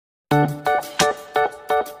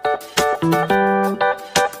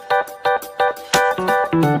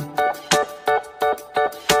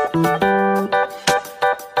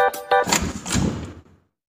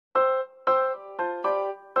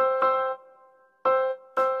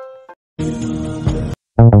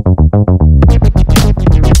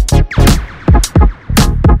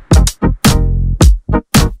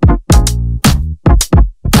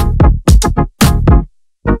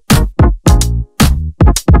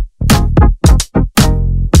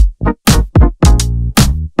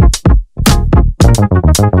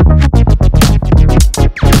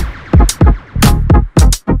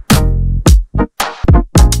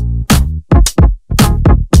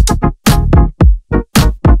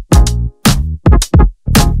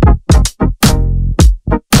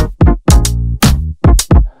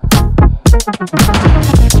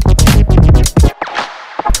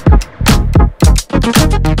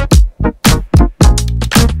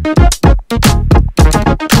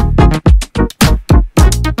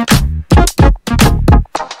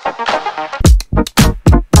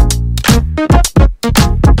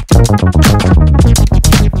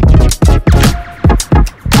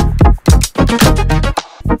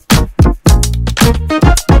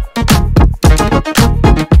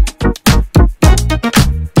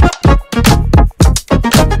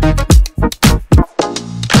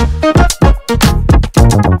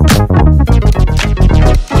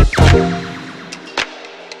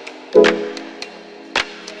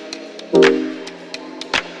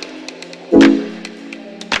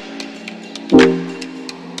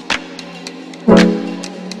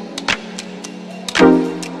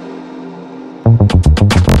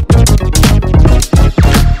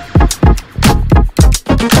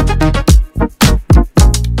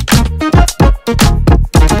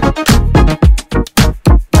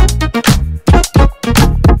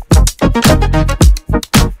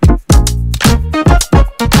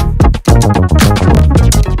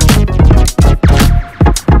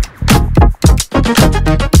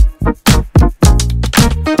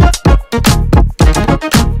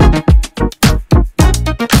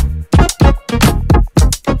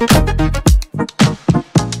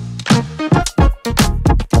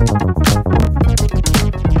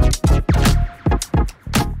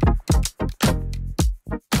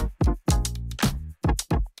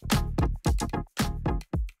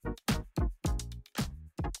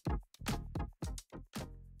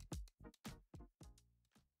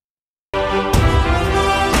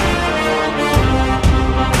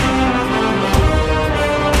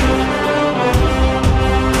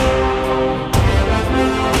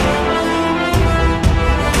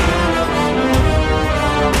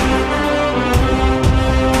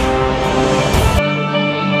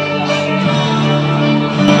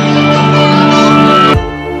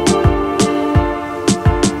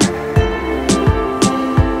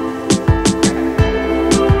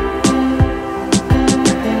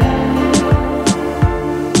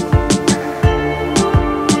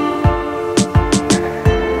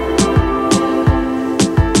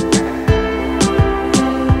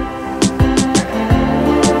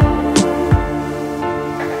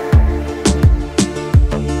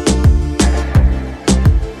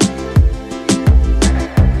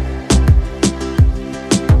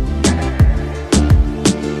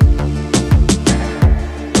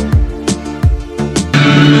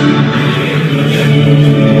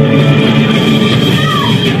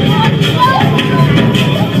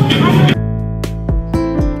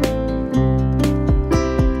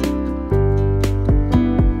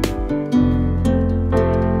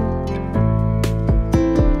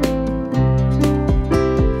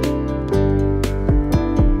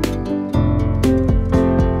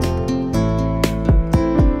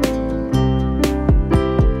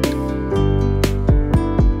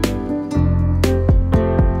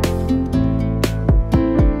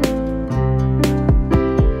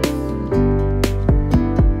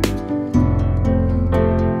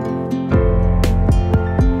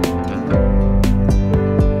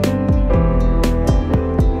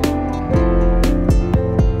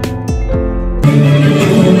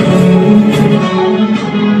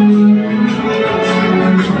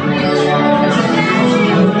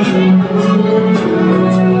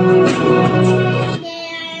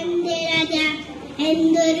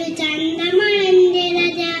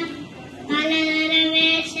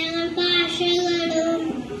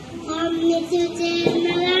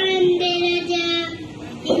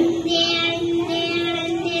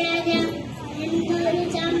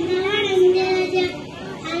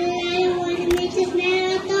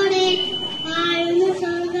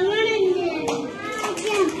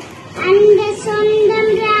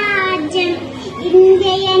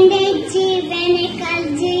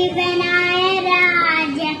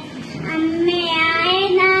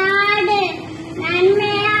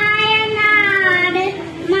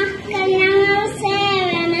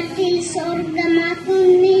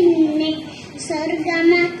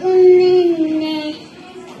സ്വർഗമാക്കും നിന്നെ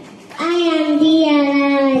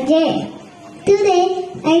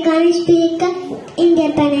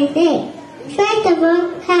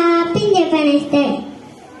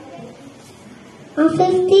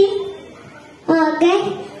 15 August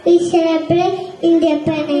we celebrate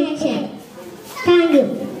Independence Day. Thank you.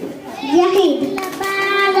 Jai Hind.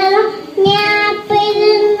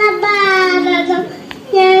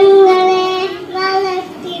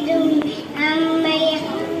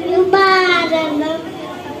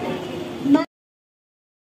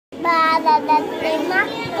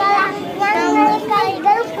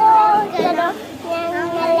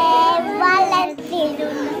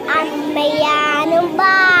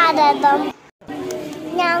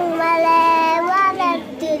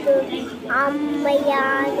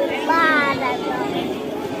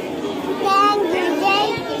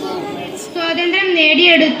 സ്വാതന്ത്ര്യം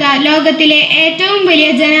നേടിയെടുത്ത ലോകത്തിലെ ഏറ്റവും വലിയ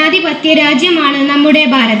ജനാധിപത്യ രാജ്യമാണ് നമ്മുടെ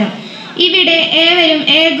ഭാരതം. ഇവിടെ ഏവരും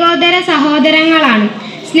ഏകോദര സഹോദരങ്ങളാണ്.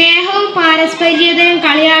 സ്നേഹവും പാരസ്പര്യതയും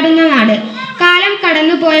കളിയാടുന്ന നാട്. കാലം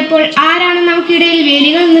കടന്നു പോയപ്പോൾ ആരാണ് നമുക്കിടയിൽ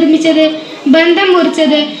വേലികൾ നിർമ്മിച്ചത്, ബന്ധം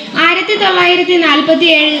മുറിച്ചത്?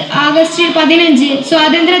 1947 ആഗസ്റ്റ് 15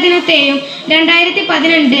 സ്വാതന്ത്ര്യദിനത്തെയും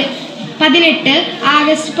 2018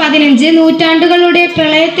 ആഗസ്റ്റ് 15 നൂറ്റാണ്ടുകളുടെ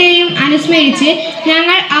പ്രളയത്തെയും അനുസ്മരിച്ച്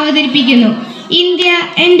ഞങ്ങൾ അവതരിപ്പിക്കുന്നു. ഇന്ത്യ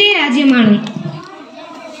എൻ്റെ രാജ്യമാണ്.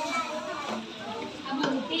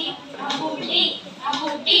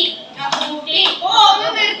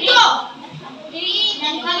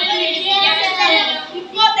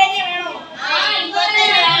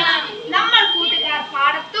 നമ്മൾ കൂട്ടുകാർ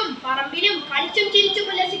പാടത്തും പറമ്പിലും കളിച്ചും ചിരിച്ചും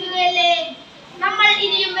ഉല്ലസിക്കുകയല്ലേ? നമ്മൾ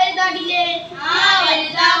ഇനിയും വലുതാകില്ലേ?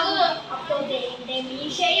 അപ്പോൾ ഇവിടെ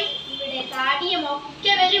മീശയും ഇവിടെ താടിയും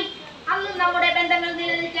ഒക്കെ വരും. അന്നും നമ്മുടെ ബന്ധങ്ങൾ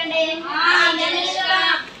നിലനിൽക്കണ്ടേ?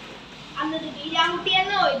 അന്നത്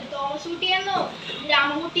വീരാൻകുട്ടിയെന്നോ ഇത് തോമസ് കുട്ടിയെന്നോ ഇത്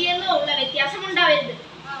രാമൻകുട്ടിയെന്നോ ഉള്ള വ്യത്യാസം ഉണ്ടാവരുത്.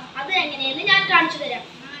 അത് എങ്ങനെയെന്ന് ഞാൻ കാണിച്ചു തരാം.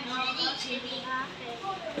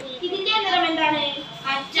 ഇതിന്റെ നിറം എന്താണ്?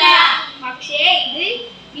 പക്ഷേ ഇത്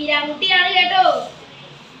വീരാൻകുട്ടിയാണ് കേട്ടോ.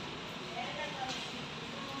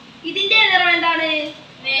 ഇതിന്റെ നിറം എന്താണ്?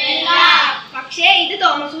 പക്ഷേ ഇത്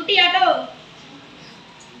തോമസ് കുട്ടിയാട്ടോ.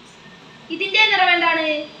 ഇതിന്റെ നിറം എന്താണ്?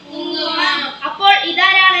 അപ്പോൾ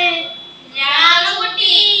ഇതാരാണ്?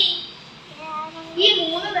 ഈ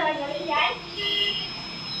 3 നിറങ്ങളിൽ ഞാൻ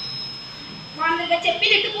മാന്ത്രിക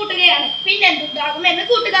ചെപ്പിലിട്ട് കൂട്ടുകയാണ്. പിന്നെന്തുണ്ടാകും എന്ന്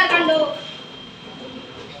കൂട്ടുകാർ കണ്ടോ?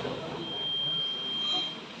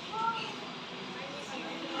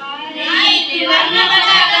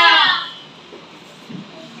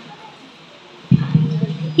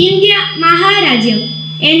 ഇന്ത്യ മഹാരാജ്യം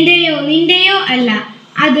എന്റെയോ നിന്റെയോ അല്ല,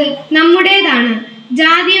 അത് നമ്മുടേതാണ്.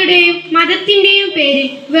 ജാതിയുടെയും മതത്തിന്റെയും പേരിൽ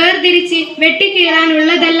വേർതിരിച്ച്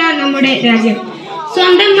വെട്ടിക്കീറാനുള്ളതല്ല നമ്മുടെ രാജ്യം.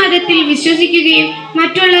 സ്വന്തം മതത്തിൽ വിശ്വസിക്കുകയും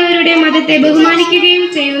മറ്റുള്ളവരുടെ മതത്തെ ബഹുമാനിക്കുകയും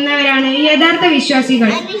ചെയ്യുന്നവരാണ് യഥാർത്ഥ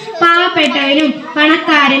വിശ്വാസികൾ. പാവപ്പെട്ടവനും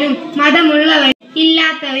പണക്കാരനും മതമുള്ളവരും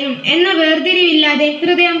ഇല്ലാത്തവരും എന്ന വേർതിരിവില്ലാതെ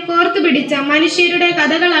ഹൃദയം കോർത്തുപിടിച്ച മനുഷ്യരുടെ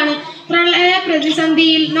കഥകളാണ് പ്രളയ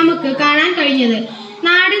പ്രതിസന്ധിയിൽ നമുക്ക് കാണാൻ കഴിഞ്ഞത്.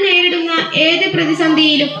 നാട് നേരിടുന്ന ഏത്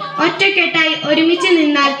പ്രതിസന്ധിയിലും ഒറ്റക്കെട്ടായി ഒരുമിച്ച്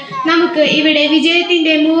നിന്നാൽ നമുക്ക് ഇവിടെ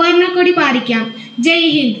വിജയത്തിന്റെ മൂവർണ്ണക്കൊടി പാറിക്കാം. ജയ്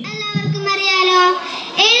ഹിന്ദ്. എല്ലാവർക്കും അറിയാലോ,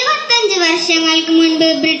 75 വർഷങ്ങൾക്ക് മുൻപ്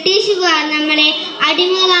ബ്രിട്ടീഷുകാർ നമ്മളെ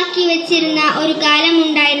അടിമകളാക്കി വെച്ചിരുന്ന ഒരു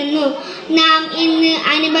കാലമുണ്ടായിരുന്നു. നാം ഇന്ന്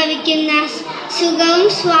അനുഭവിക്കുന്ന സുഖവും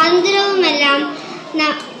സ്വാതന്ത്ര്യവുമെല്ലാം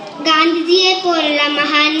ഗാന്ധിജിയെ പോലുള്ള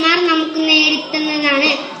മഹാന്മാർ നമുക്ക് നേടിത്തന്നതാണ്.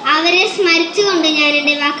 അവരെ സ്മരിച്ചുകൊണ്ട് ഞാൻ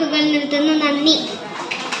എൻ്റെ വാക്കുകൾ നിർത്തുന്നു. നന്ദി.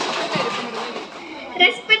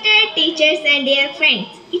 Respected teachers and dear friends,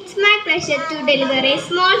 it's my pleasure to deliver a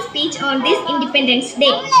small speech on this Independence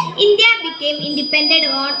Day. India became independent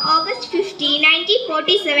on August 15,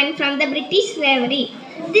 1947 from the British slavery.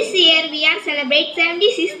 This year we are celebrating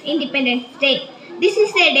 76th Independence Day. This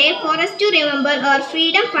is a day for us to remember our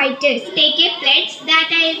freedom fighters. Take a pledge that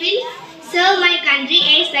I will serve my country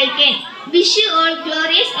as I can. Wish you all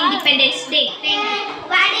glorious Independence Day. Thank you.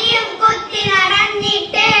 വടിയും കുത്തി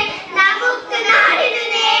നടന്നിട്ട് നമുക്ക് നാടിനു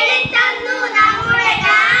നേടിത്തന്നു നമ്മുടെ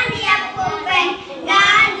ഗാന്ധിയപ്പൂപ്പൻ,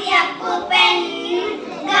 ഗാന്ധിയപ്പൂപ്പൻ,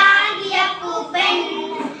 ഗാന്ധിയപ്പൂപ്പൻ.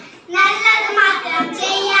 നല്ലത് മാത്രം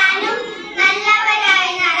ചെയ്യാനും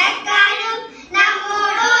നല്ലവരായി നടക്കാനും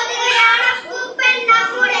നമ്മോടോതുകയാണ് അപ്പൂപ്പൻ,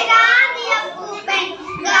 നമ്മുടെ ഗാന്ധിയപ്പൂപ്പൻ,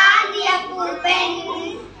 ഗാന്ധിയപ്പൂപ്പൻ,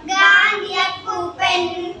 ഗാന്ധിയപ്പൂപ്പൻ.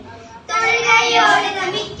 തൊഴിലയോട്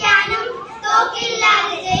നമിക്കാനും തോക്കില്ല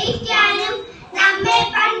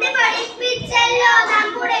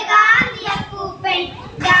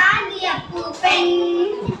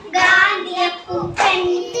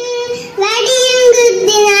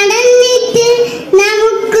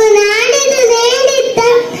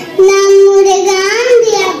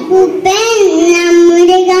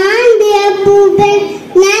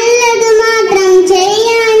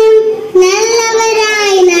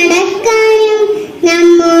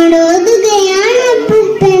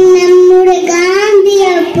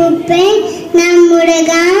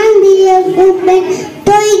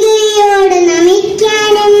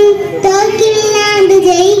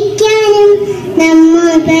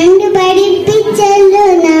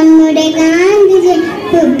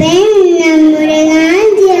അപ്പൂപ്പൻ നമ്മുടെ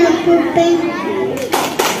ഗാന്ധി അപ്പൂപ്പൻ.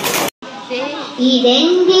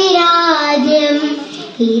 ഇതെന്റെ രാജ്യം,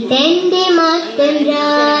 ഇതെന്റെ മാത്രം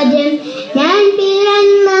രാജ്യം, ഞാൻ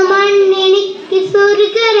പിറന്ന മണ്ണെനിക്ക്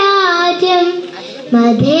സ്വർഗരാജ്യം.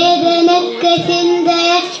 മതേതരക്ക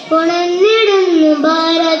ചിന്തയ ഉണർന്നിടുന്നു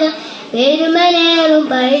ഭാരതം, പെരുമലേറും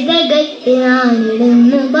പൈതകത്തിൽ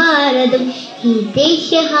നാണിടുന്നു ഭാരതം. ഈ ദേശ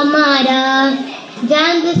ഹമാരാ,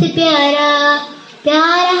 ജാൻ സെ പ്യാരാ,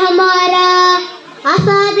 പ്യാര ഹമാരാ,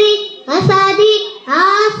 ആസാദി ആസാദി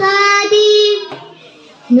ആസാദി.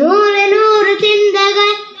 നൂറ് നൂറ് ചിന്തകൾ,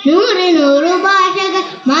 നൂറ് നൂറ് ഭാഷകൾ,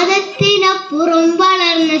 മതത്തിനപ്പുറം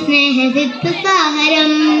വളർന്ന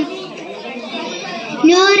സ്നേഹസിദ്ധസാഗരം.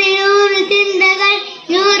 നൂറ് നൂറ് ചിന്തകൾ,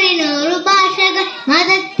 നൂറ് നൂറ് ഭാഷകൾ,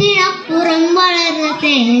 മതത്തിനപ്പുറം വളർന്ന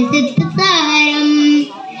സ്നേഹസിദ്ധസാഗരം.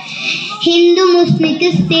 ഹിന്ദു മുസ്ലിം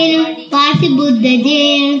ക്രിസ്ത്യനും പാർസി ബുദ്ധ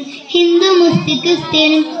ജൈനനും, ഹിന്ദു മുസ്ലിം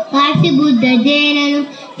ക്രിസ്ത്യനും പാർസി ബുദ്ധ ജൈനനും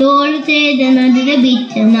തോളു ചെയ്ത നദി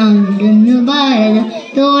ലഭിച്ച നാടുന്നു ഭാരതം,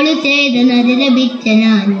 തോളു ചെയ്ത നദി ലഭിച്ച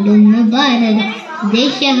നാടുന്നു ഭാരതം.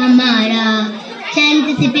 ദേശ ഹമാരാ,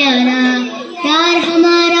 ചന്ദ് സെ പ്യാരാ, പ്യാർ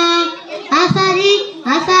ഹമാരാ, ആസാദി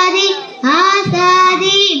ആസാദി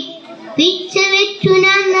ആസാദി. പിച്ച വെച്ചു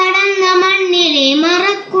നാം നടന്ന മണ്ണിലെ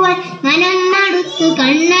മറക്കുവാൻ, മനം മടുത്തു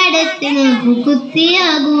കണ്ണടച്ച് നോക്കു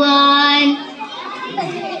കുത്തിയാകുവാൻ.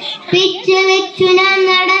 പിച്ച വെച്ചു നാം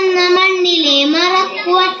നടന്ന മണ്ണിലെ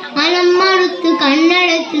മറക്കുവാൻ, മനം മടുത്തു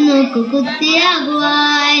കണ്ണടച്ചു നോക്കു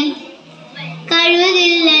കുത്തിയാകുവാൻ.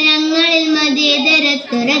 കഴിവതില്ല ഞങ്ങളിൽ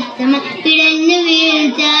മതേതരത്വരക്തമ, പിടഞ്ഞു വീഴും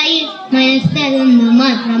ചായി മനസ്സതൊന്നു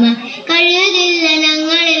മാത്രമ. കഴിവതില്ല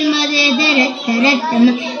ഞങ്ങളിൽ മതേതരത്വരക്തമ,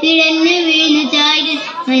 പിടഞ്ഞു വീണു ചായി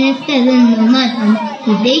മനസ്സതൊന്നു മാത്രമ.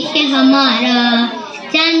 ദേശ ഹമാരാ,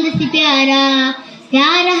 ചാന്ദ് സെ പ്യാരാ,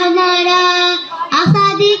 പ്യാര ഹമാരാ,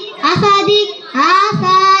 ആസാദി ആസാദി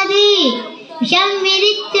ആസാദി. വിഷം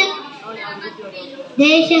വിരിച്ച്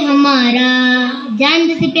ദേശ ഹമാരാ, ജാൻ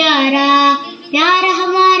സെ പ്യാരാ, പ്യാര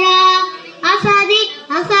ഹമാരാ, ആസാദി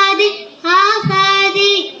ആസാദി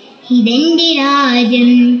ആസാദി. ഇതെന്റെ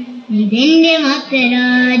രാജ്യം, ഇതെന്റെ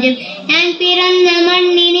മാത്രരാജ്യം, ഞാൻ പിറന്ന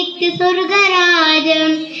മണ്ണിനിക്ക്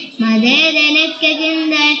സ്വർഗരാജ്യം. മതേതരക്ക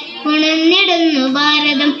ചിന്ത ഉണർന്നിടുന്നു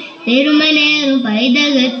ഭാരതം, പെരുമലേറും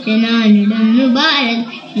പൈതകത്ത് നാണിടുന്നു ഭാരതം.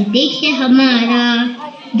 ദേശ ഹമാരാ,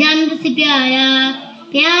 ജാൻ സെ പ്യാരാ,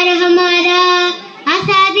 പ്യാര ഹമാരാ,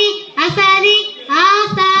 ആസാദി ആസാദി